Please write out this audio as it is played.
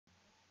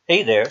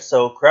Hey there,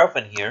 so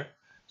Crowfin here.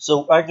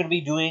 So I'm going to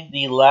be doing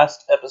the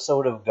last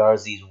episode of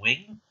Garzeys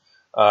Wing.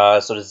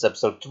 So this is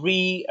episode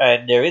 3,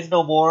 and there is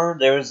no more.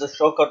 There is a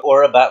show called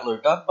Aura Battler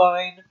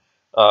Dunbine,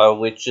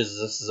 which this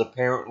is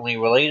apparently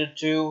related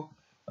to.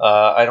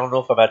 I don't know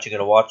if I'm actually going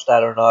to watch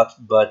that or not,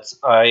 but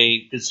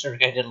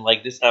considering I didn't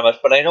like this that much,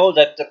 but I know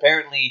that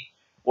apparently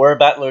Aura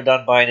Battler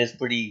Dunbine is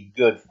pretty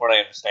good, from what I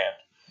understand.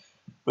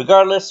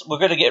 Regardless, we're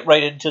gonna get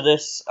right into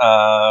this.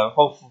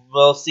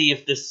 We'll see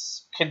if this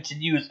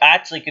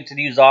actually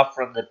continues off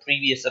from the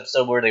previous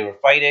episode where they were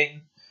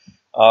fighting,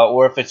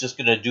 or if it's just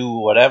gonna do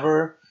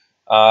whatever,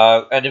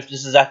 and if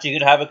this is actually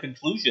gonna have a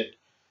conclusion.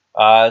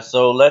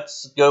 So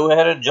let's go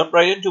ahead and jump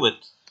right into it.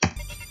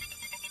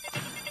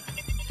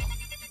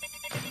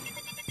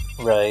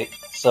 Right.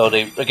 So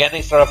they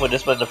start off with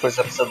this one. In the first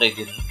episode they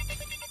didn't.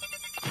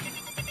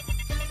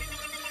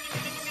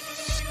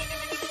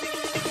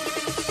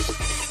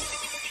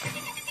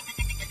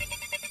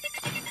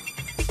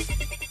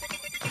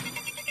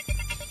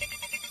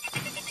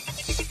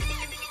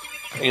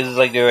 I guess it's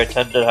like their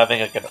attempt at having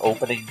like an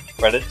opening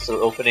credits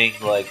or opening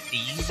like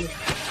theme.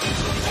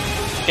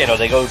 Okay, no,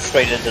 they go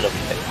straight into the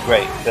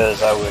great,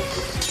 because I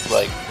was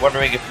like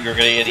wondering if you were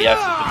going to get any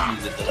actual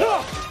confused into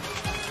that.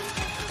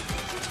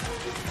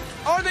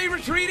 Are they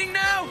retreating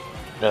now?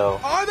 No.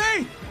 Are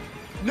they?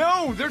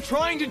 No, they're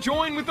trying to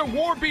join with the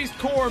War Beast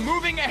Corps,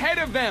 moving ahead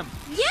of them.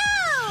 You!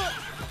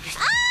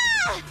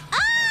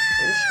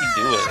 What is she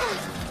doing?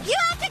 You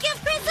have to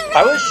give Chris a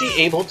How is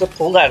she able to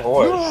pull that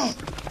horse?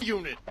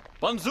 Unit,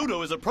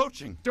 Banzudo is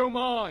approaching.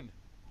 Domon!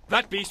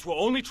 That beast will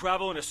only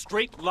travel in a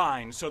straight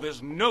line, so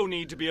there's no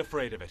need to be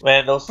afraid of it.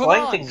 Man, those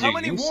flying on, things how are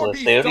many useless. war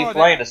They only beasts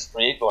fly are in a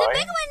straight The line.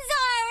 big ones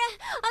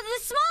are, the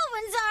small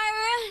ones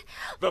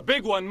are. The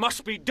big one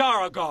must be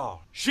Daragal.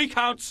 She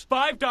counts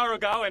 5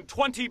 Daragal and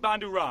 20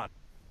 Banduran.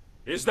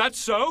 Is that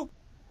so?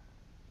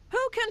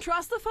 Who can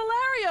trust the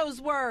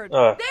Falario's word?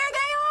 There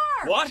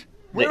they are! What? The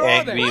Where are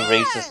angry they?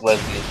 racist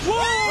lesbians.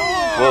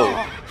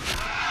 Whoa!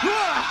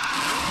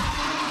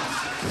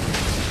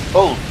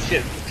 Oh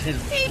shit.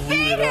 His He blew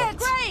beat it it! up.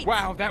 Great!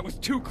 Wow, that was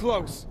too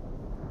close.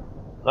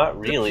 Not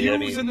really, The I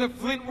fuse mean. and the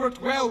flint worked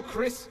well,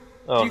 Chris.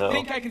 Oh, Do you no.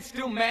 think I can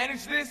still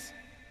manage this?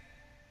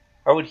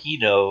 How would he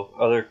know?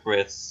 Other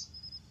Chris.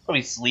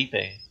 Probably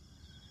sleeping.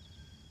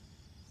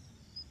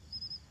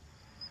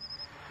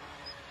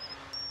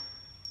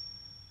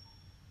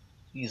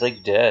 He's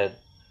like dead.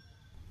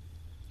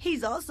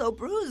 He's also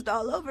bruised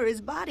all over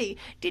his body.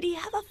 Did he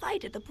have a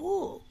fight at the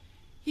pool?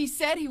 He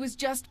said he was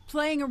just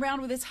playing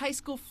around with his high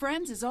school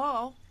friends is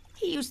all.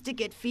 He used to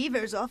get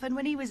fevers often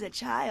when he was a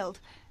child,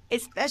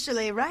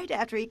 especially right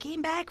after he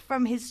came back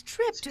from his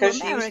trip to Because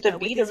she America used to with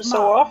beat his him so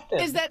mom. often.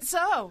 Is that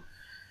so?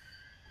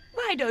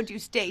 Why don't you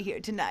stay here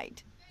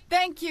tonight?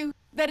 Thank you.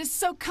 That is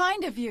so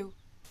kind of you.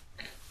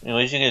 You know,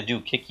 what is she gonna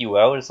do? Kick you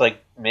out? It's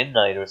like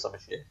midnight or some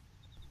shit.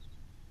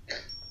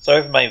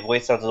 Sorry if my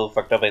voice sounds a little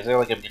fucked up. I feel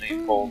like I'm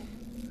getting cold.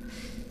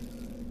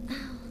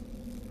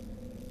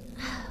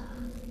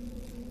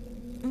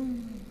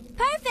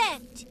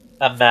 Perfect!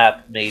 A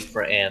map made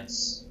for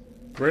ants.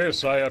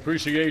 Chris, I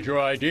appreciate your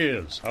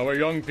ideas. Our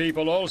young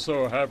people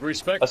also have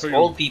respect Us for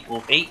old you. people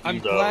hate you, I'm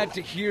though. glad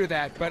to hear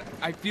that, but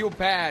I feel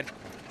bad.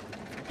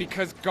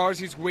 Because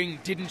Garzeys' wing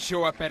didn't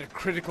show up at a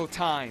critical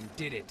time,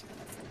 did it?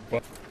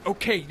 What?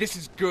 Okay, this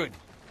is good.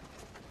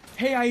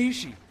 Hey,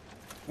 Aishi.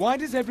 Why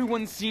does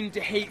everyone seem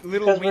to hate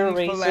little Because we're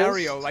winged racist.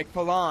 Falario like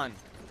Falan?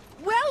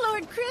 Well,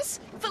 Lord Chris,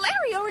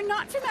 Falario are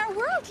not from our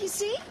world, you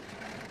see.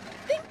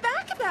 Think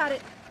back about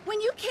it. When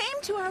you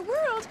came to our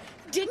world,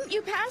 didn't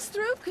you pass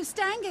through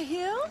Kustanga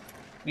Hill?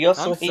 We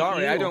also I'm hate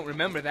sorry, you. I don't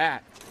remember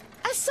that.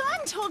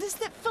 Asan told us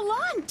that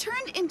Falan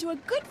turned into a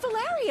good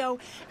Falario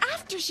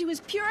after she was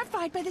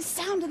purified by the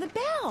sound of the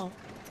bell.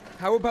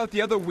 How about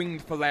the other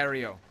winged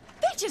Falario?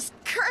 They just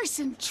curse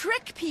and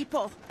trick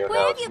people.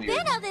 Where have you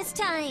been all this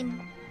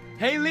time?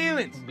 Hey,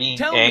 Leland, Being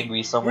tell angry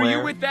me, somewhere. were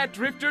you with that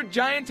drifter,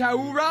 Giant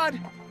Taurod?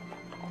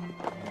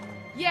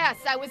 Yes,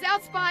 I was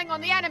out spying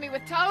on the enemy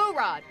with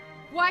Taurod.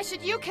 Why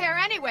should you care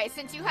anyway,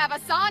 since you have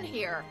Asan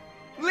here?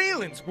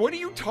 Leland, what are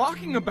you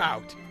talking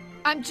about?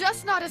 I'm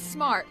just not as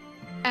smart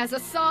as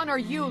Asan or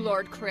you,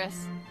 Lord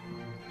Chris.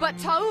 But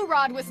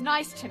Taurod was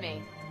nice to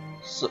me.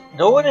 So,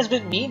 no one has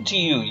been mean to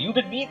you. You've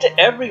been mean to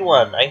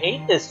everyone. I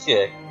hate this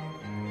chick.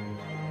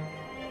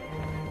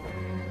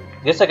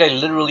 This guy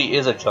literally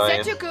is a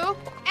giant. Senjuku,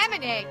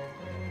 emanate.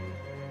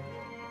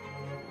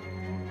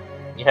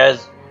 He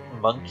has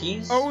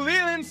monkeys. Oh,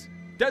 Leland,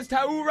 does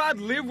Taurod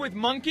live with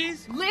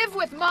monkeys? Live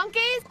with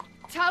monkeys?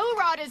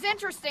 Taurod is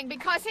interesting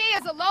because he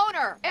is a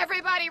loner.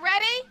 Everybody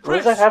ready? What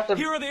does that have to?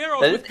 Here are the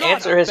arrows That with didn't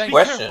answer Ghana. his Be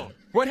question. careful.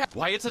 What happened?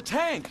 Why, it's a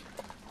tank.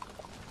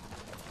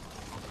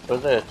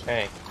 Was that a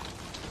tank?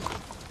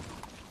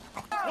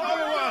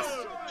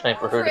 Time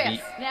for her to Chris,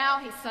 be now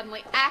he's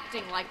suddenly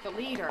acting like the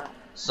leader.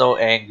 so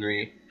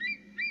angry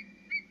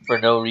for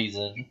no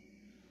reason.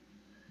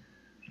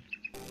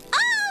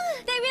 Oh,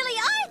 they really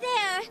are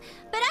there!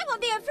 But I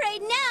won't be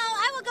afraid now.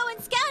 I will go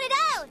and scout it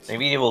out.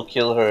 Maybe it will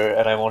kill her,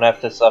 and I won't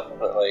have to suffer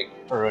like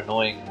her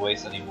annoying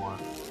voice anymore.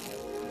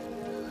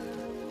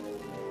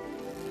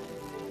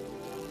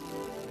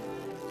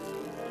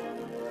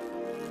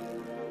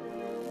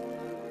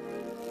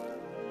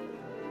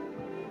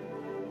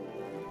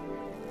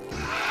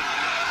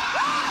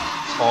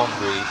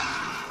 hungry.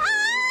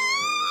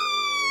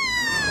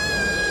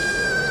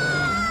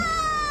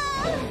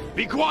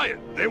 Be quiet!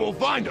 They will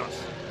find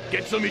us!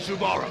 Get some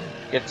Ishubara!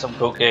 Get some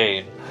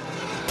cocaine.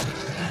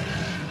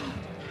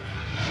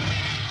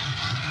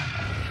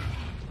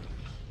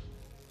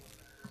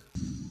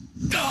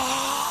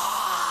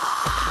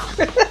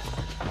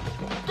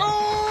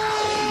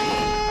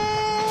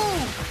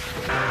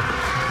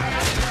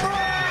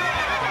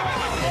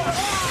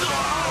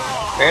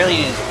 Apparently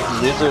these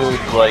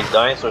lizard-like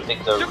dinosaur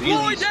things are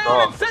really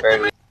strong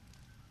compared to...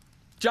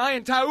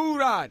 Giant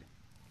Taurod!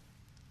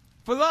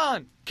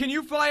 Falan, can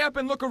you fly up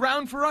and look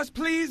around for us,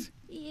 please?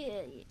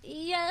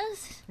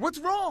 Yes. What's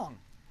wrong?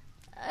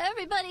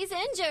 Everybody's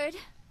injured.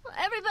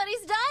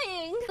 Everybody's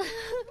dying.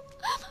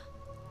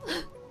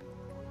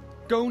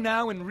 Go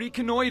now and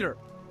reconnoiter.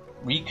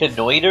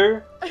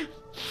 Reconnoiter? Pretty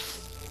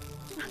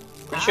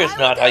sure it's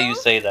not how you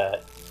say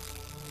that.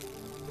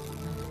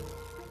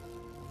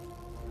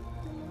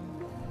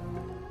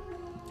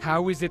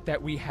 How is it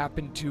that we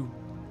happened to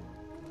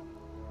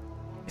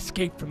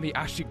escape from the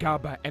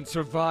Ashigaba and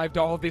survived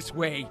all this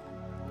way?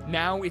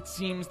 Now it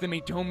seems the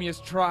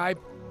Matomia's tribe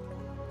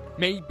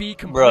may be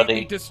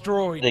completely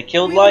destroyed. They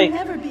killed We will like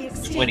never be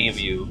extinct. 20 of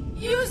you.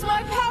 Use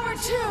my power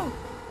too!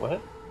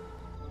 What?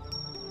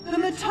 The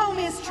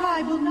Matomius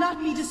tribe will not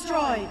be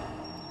destroyed.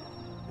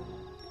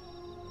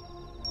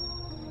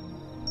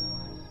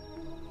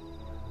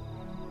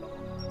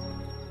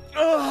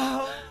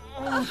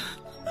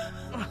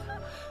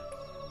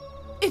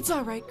 It's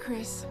all right,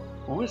 Chris.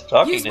 Who is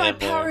talking Use to my him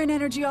power there? and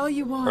energy all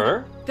you want.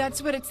 Her?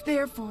 That's what it's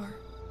there for.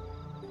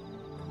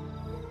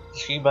 Is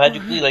she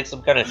magically like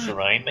some kind of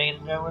shrine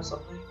maiden now or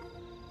something?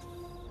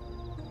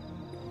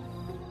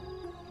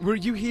 Were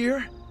you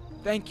here?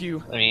 Thank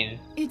you. I mean,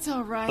 It's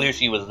all right. clear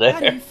she was How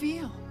do you there.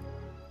 feel?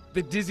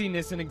 The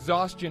dizziness and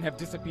exhaustion have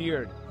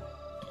disappeared.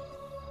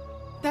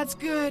 That's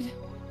good.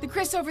 The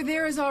Chris over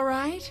there is all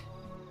right?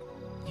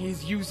 He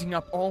is using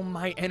up all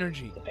my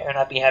energy. They better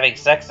not be having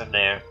sex in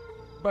there.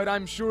 But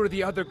I'm sure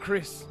the other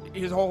Chris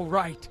is all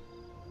right.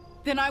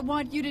 Then I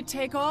want you to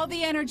take all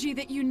the energy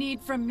that you need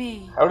from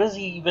me. How does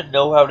he even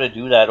know how to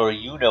do that, or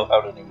you know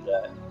how to do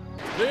that?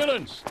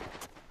 Silence!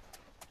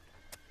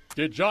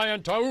 Did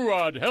Giant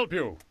Taurod help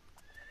you?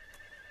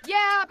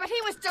 Yeah, but he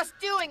was just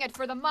doing it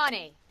for the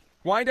money.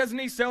 Why doesn't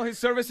he sell his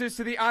services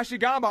to the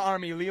Ashigaba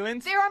army,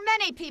 Leland? There are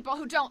many people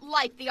who don't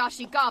like the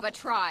Ashigaba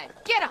tribe.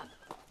 Get him!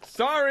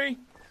 Sorry.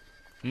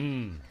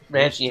 Man,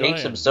 This she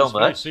hates him giant, so this face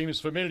much. seems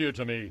familiar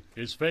to me.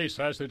 His face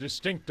has the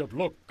distinctive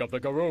look of the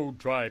Garode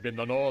tribe in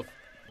the north.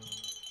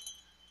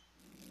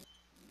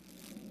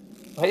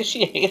 Why does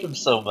she hate him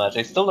so much?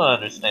 I still don't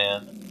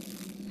understand.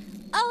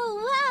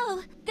 Oh,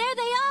 wow! There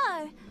they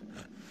are!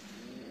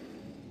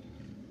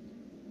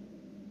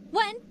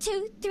 1,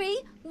 2,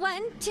 3,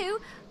 1, 2,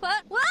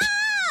 what? Whoa!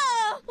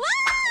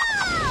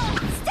 Whoa!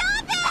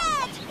 Stop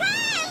it!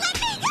 Hey, let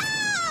me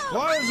go!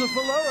 Why is the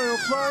Falario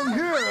flying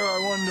here, I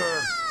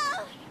wonder?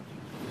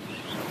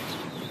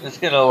 It's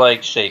gonna,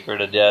 like, shake her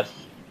to death.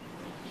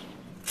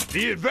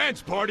 The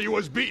advance party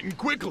was beaten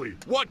quickly.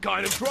 What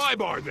kind of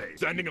tribe are they?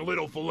 Sending a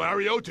little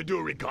Falario to do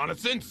a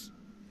reconnaissance?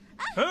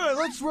 Hey,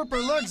 let's rip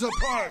her legs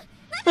apart.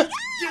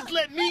 Just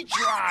let me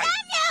try.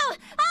 Damn you!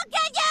 I'll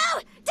get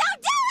you!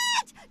 Don't do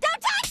it!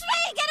 Don't touch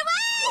me! Get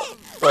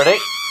away! Ready?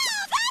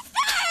 Oh,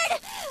 bastard!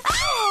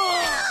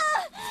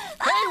 Ah!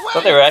 I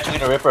thought they were actually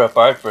gonna rip her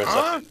apart for a second.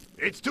 Huh?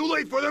 It's too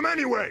late for them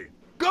anyway.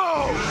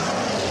 Go!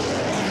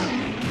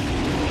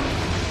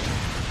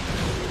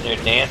 They're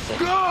dancing.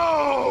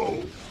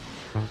 Go!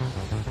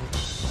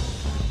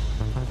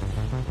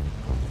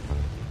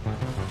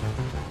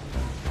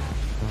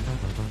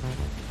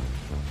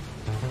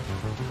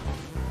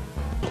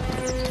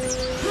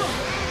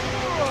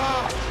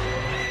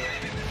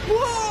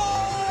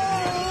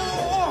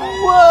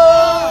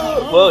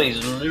 Whoa! Whoa,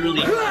 he's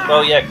literally...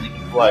 Oh yeah, 'cause he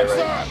can fly,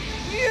 right?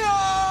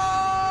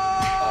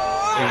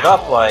 He's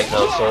not flying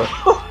though, so...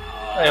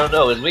 I don't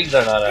know, his wings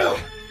are not out.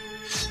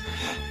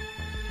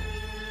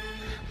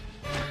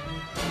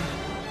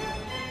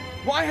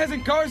 Why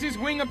hasn't Garzeys'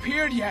 wing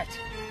appeared yet?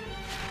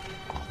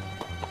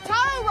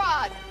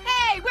 Taurod!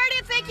 Hey, where do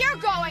you think you're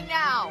going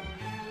now?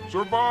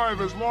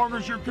 Survive as long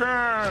as you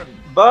can.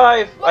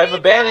 Bye! What are I'm you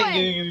abandoning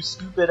doing? you, you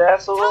stupid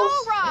assholes!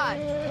 Taurod!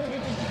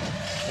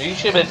 You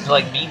should have been,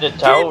 like, mean to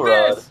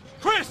Taurod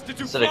Chris, did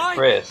you instead of fly?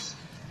 Chris.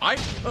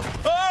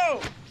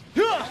 Oh!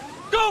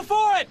 Go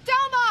for it!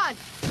 Domon!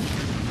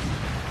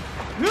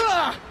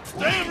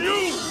 Damn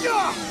you!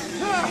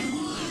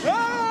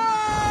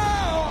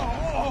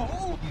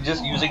 He's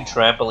just using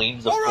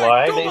trampolines to All fly,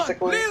 right, go on,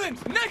 basically. Leland,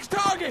 next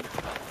target.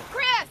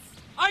 Chris!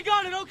 I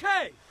got it,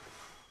 okay!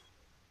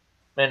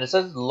 Man, it has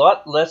a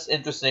lot less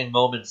interesting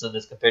moments in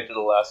this compared to the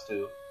last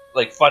two.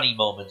 Like, funny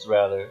moments,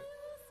 rather.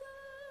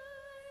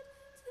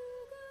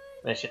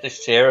 Man, she had to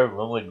share a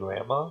room with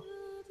Grandma?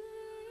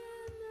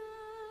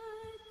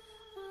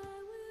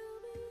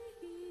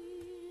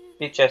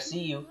 Bitch, I see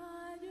you.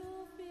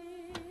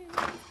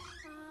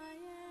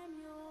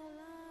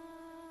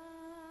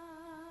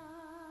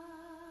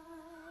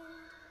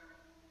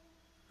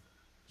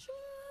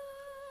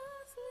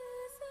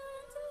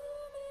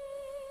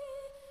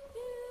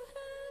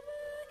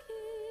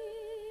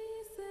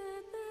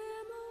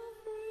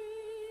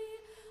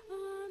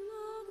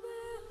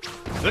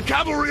 The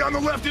cavalry on the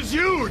left is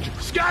huge!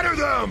 Scatter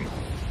them!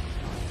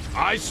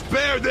 I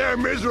spared their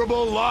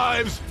miserable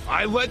lives.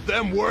 I let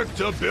them work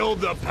to build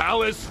the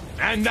palace,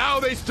 and now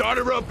they start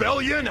a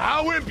rebellion?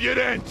 How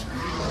impudent!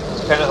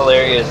 It's kind of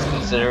hilarious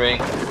considering,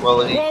 well,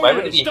 why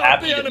would he be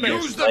happy to be a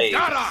Use the slave?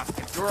 data!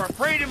 You're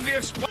afraid of the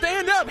explosion!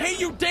 Stand up! Hey,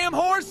 you damn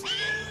horse!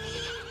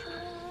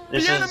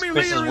 This the is enemy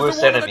Chris's leader is worst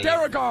the one enemy. with the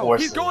Daragal.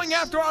 Forces. He's going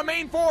after our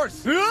main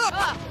force.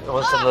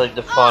 Almost something like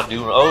the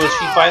fondue. Oh, is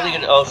she finally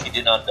gonna? Oh, she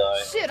did not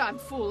die. Shit, I'm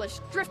foolish.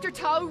 Drifter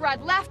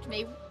Taurad left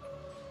me.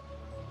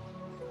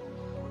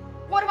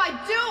 What am I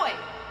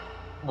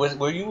doing?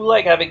 Were you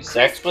like having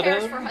sex Chris with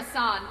cares him? for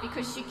Hassan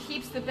because she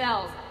keeps the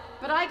bells.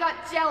 But I got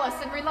jealous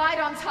and relied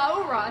on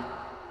Taurad.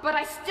 But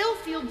I still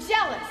feel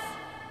jealous.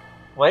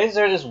 Why is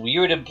there this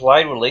weird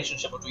implied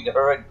relationship between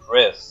her and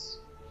Chris?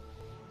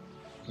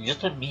 You've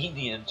just been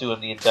mean to him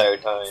the entire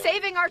time.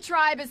 Saving our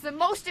tribe is the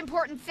most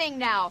important thing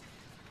now.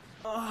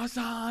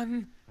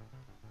 Hassan.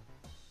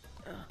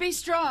 Be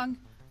strong.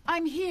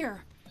 I'm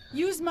here.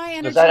 Use my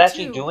energy. Does that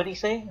actually too. do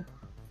anything?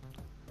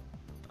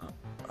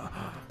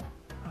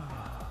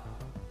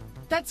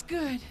 That's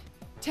good.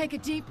 Take a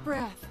deep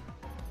breath.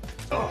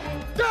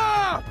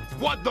 Ah!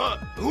 What the?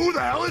 Who the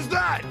hell is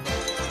that?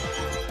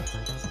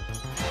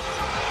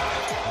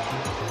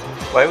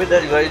 Why would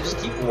that? Why just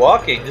keep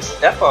walking? Just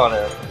step on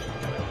him.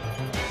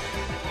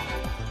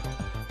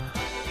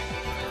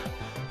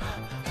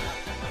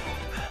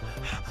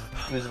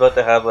 He was about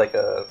to have like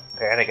a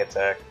panic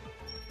attack.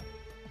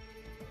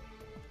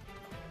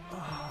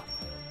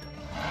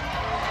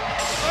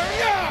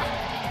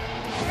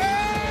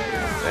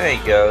 There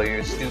you go,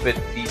 your stupid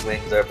feet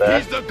wings are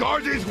back. He's the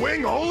Garzeys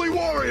wing holy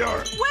warrior!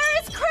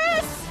 Where is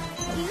Chris?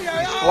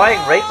 He's flying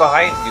right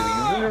behind you.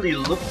 You literally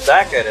look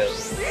back at him.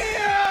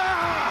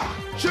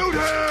 Shoot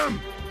him!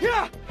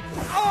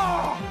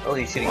 Oh,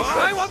 he's shooting I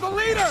shots. want the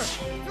leader.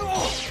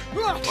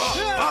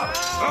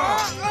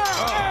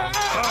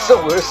 It's the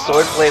worst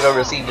swordplay I've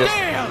ever seen. Just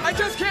Damn! I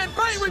just can't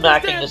fight with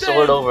smacking the this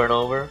sword thing. over and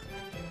over.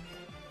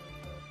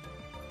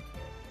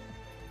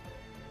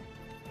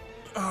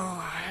 Oh,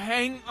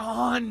 hang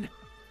on.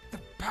 The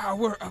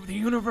power of the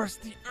universe,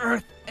 the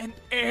earth and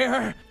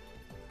air.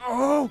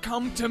 Oh,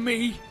 come to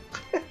me.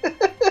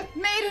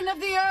 Maiden of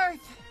the Earth.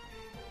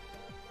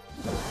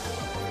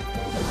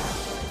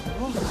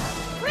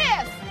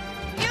 Chris!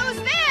 Use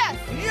this!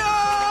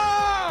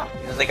 Yeah!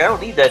 He's like, I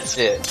don't need that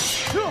shit.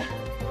 Yeah!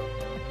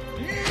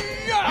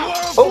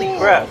 Holy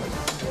crap.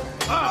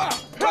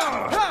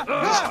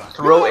 Just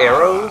throw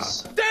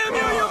arrows? Damn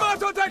you,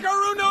 Yamato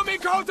Takaru no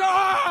Mikoto!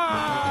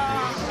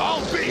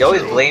 He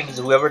always blames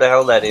whoever the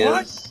hell that is.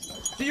 What?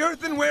 The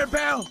earthenware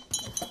bell!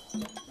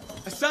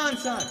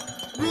 Hassan-san!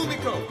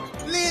 Rumiko!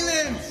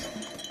 Leland!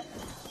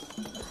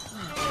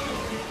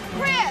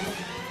 Chris!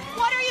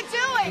 What are you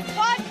doing?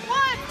 What?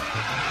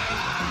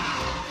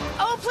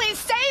 Oh, please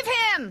save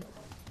him!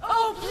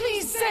 Oh,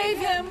 please save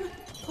him.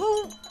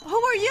 Who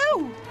are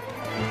you?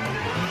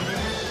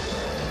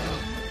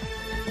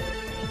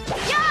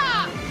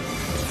 Yeah!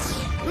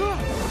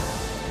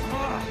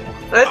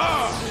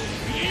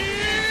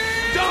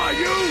 Die,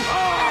 you!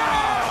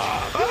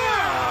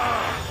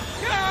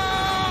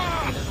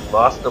 He just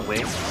lost the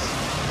wings.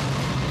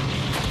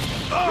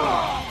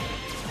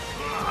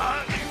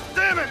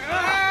 Damn it!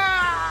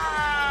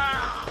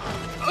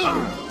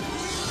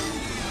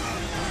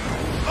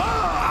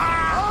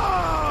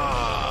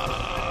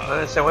 I don't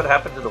understand what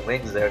happened to the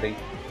wings there. They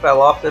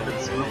fell off them and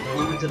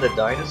flew into the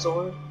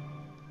dinosaur?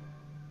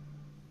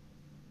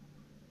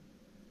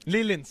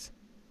 Leland,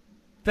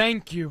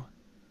 thank you.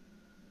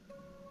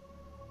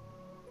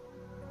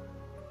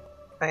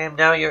 I am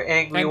now your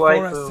angry And for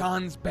waifu.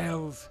 Hassan's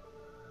bells.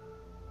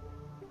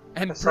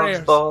 And Hassan's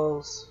prayers.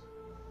 balls.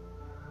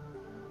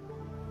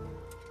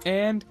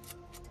 And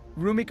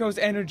Rumiko's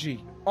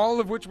energy. All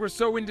of which were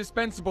so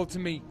indispensable to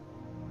me.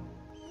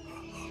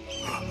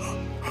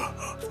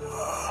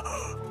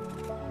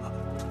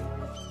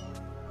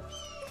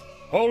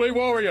 Holy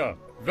warrior,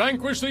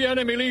 vanquish the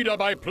enemy leader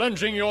by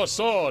plunging your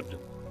sword.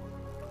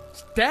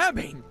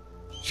 Stabbing?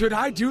 Should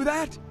I do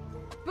that?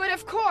 But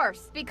of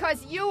course,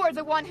 because you are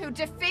the one who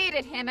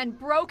defeated him and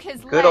broke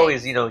his Could leg.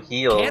 always, you know,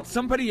 heal. Can't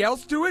somebody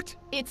else do it?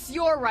 It's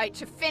your right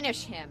to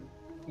finish him.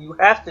 You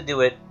have to do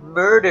it.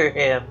 Murder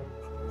him.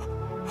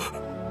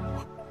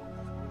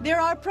 There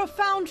are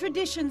profound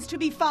traditions to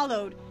be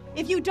followed.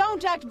 If you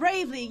don't act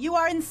bravely, you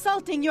are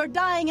insulting your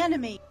dying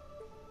enemy.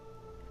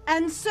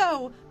 And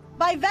so,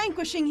 by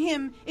vanquishing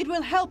him, it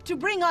will help to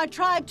bring our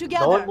tribe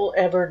together. No one will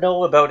ever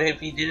know about if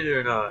he did it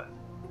or not.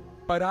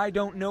 But I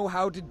don't know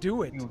how to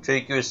do it. You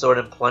take your sword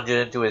and plunge it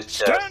into his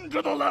chest. Stand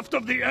to the left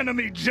of the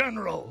enemy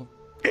general,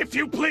 if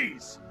you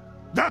please.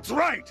 That's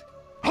right.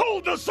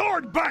 Hold the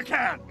sword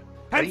backhand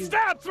and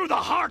stab through the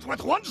heart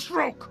with one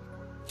stroke.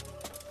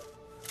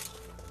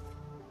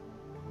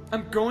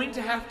 I'm going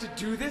to have to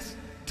do this?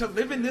 To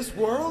live in this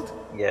world?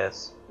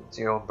 Yes, it's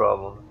your own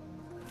problem.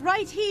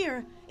 Right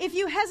here. If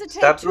you hesitate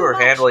Stab too through her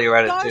much, hand while you're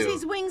at it,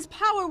 Garzeys' too. wings'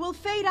 power will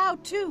fade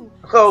out too.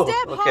 Oh,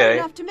 Stab hard okay.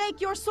 enough to make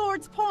your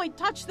sword's point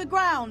touch the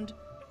ground.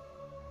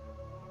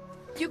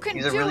 You can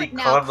These are do really it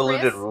now,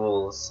 convoluted Chris.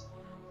 rules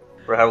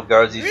for how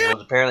Garzeys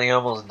was apparently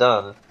almost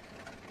done.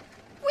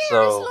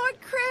 Where is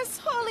Lord Chris,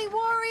 Holy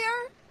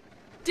Warrior?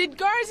 Did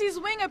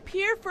Garzeys' wing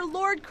appear for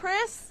Lord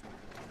Chris?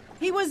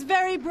 He was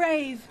very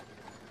brave.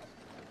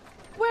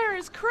 Where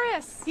is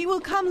Chris? He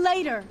will come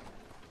later.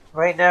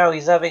 Right now,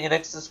 he's having an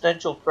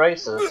existential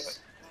crisis.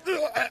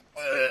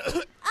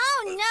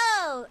 Oh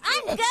no!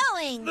 I'm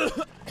going!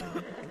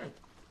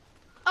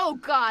 Oh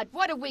God,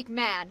 what a weak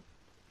man.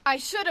 I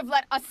should have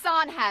let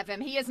Asan have him.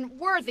 He isn't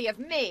worthy of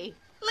me.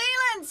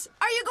 Leland,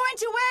 are you going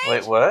to wait?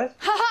 Wait, what?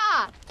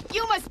 Ha!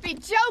 You must be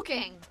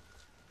joking.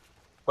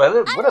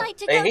 Well, I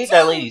hate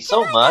that lady Can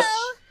so I much.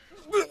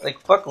 go? Like,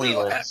 fuck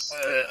Leland's.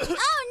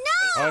 Oh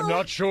no! I'm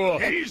not sure.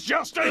 He's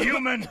just a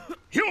human.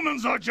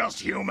 Humans are just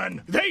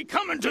human. They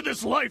come into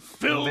this life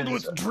filled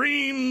with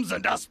dreams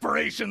and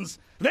aspirations.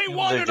 They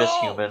want it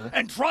all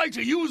and try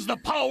to use the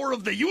power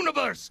of the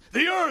universe,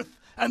 the earth,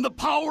 and the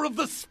power of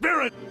the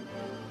spirit.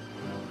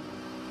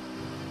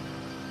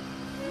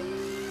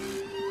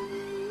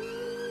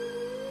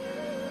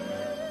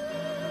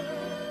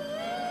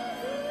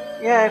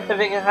 Yeah, I'm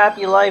living a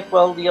happy life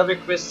while the other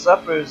Chris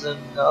suffers in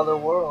the other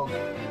world.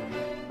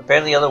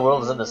 Apparently the other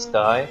world is in the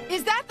sky.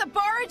 Is that the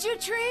Baraju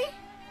tree?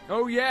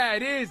 Oh yeah,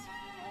 it is.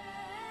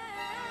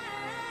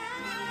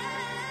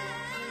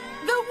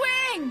 The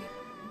wing!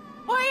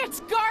 Why,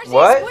 it's Garzeys'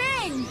 What?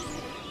 wing!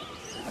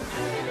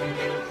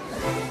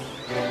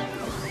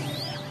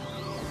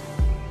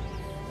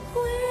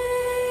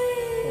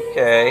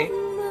 Okay.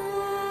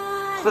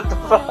 What the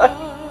fuck?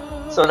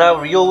 So now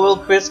real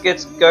world Chris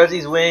gets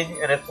Garzeys' wing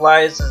and it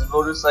flies his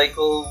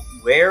motorcycle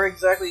where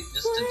exactly?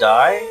 Just to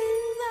die?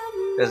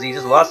 Because he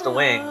just lost the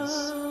wings.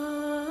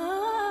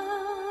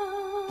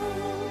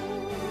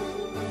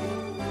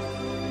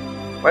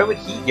 Why would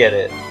he get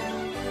it?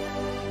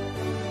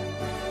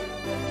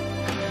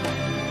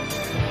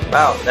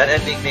 Wow, that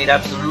ending made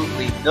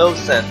absolutely no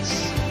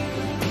sense.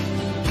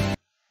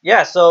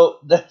 Yeah, so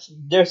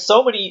there's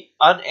so many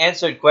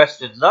unanswered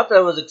questions. Not that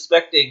I was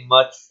expecting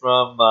much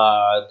from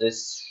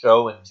this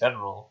show in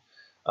general.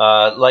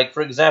 Like,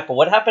 for example,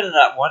 what happened to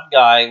that one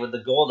guy with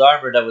the gold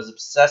armor that was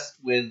obsessed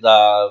with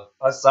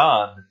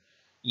Hassan?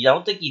 You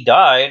don't think he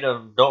died,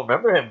 or don't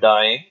remember him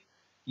dying.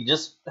 He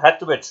just had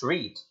to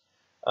retreat.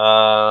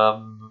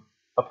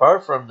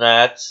 Apart from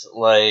that,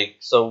 like,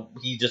 so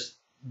he just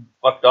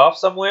fucked off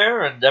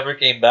somewhere and never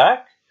came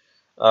back?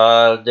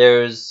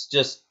 There's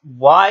just,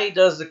 why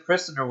does the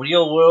Chris in the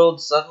real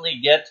world suddenly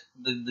get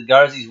the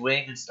Garzeys'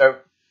 wing and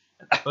start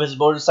his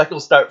motorcycle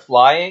start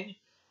flying?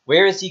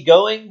 Where is he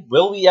going?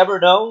 Will we ever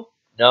know?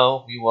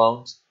 No, we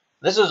won't.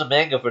 This is a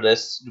manga for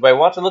this. Do I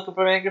want to look up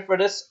a manga for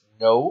this?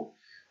 No.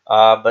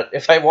 But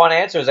if I want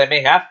answers, I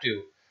may have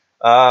to.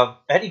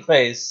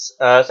 Anyways,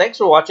 thanks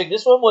for watching.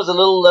 This one was a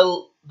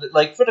little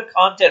like, for the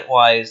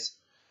content-wise,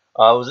 it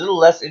was a little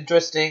less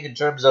interesting in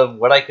terms of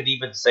what I could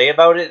even say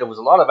about it. There was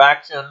a lot of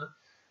action.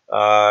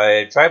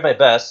 I tried my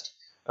best.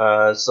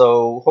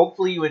 So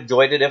hopefully you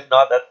enjoyed it. If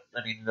not,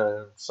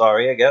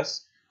 sorry, I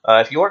guess.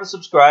 If you want to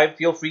subscribe,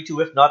 feel free to.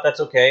 If not, that's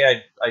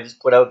okay. I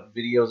just put out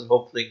videos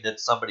hoping that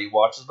somebody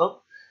watches them.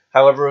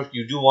 However, if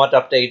you do want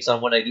updates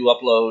on when I do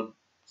upload,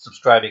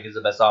 subscribing is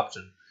the best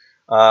option.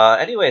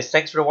 Anyways,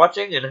 thanks for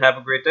watching and have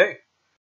a great day.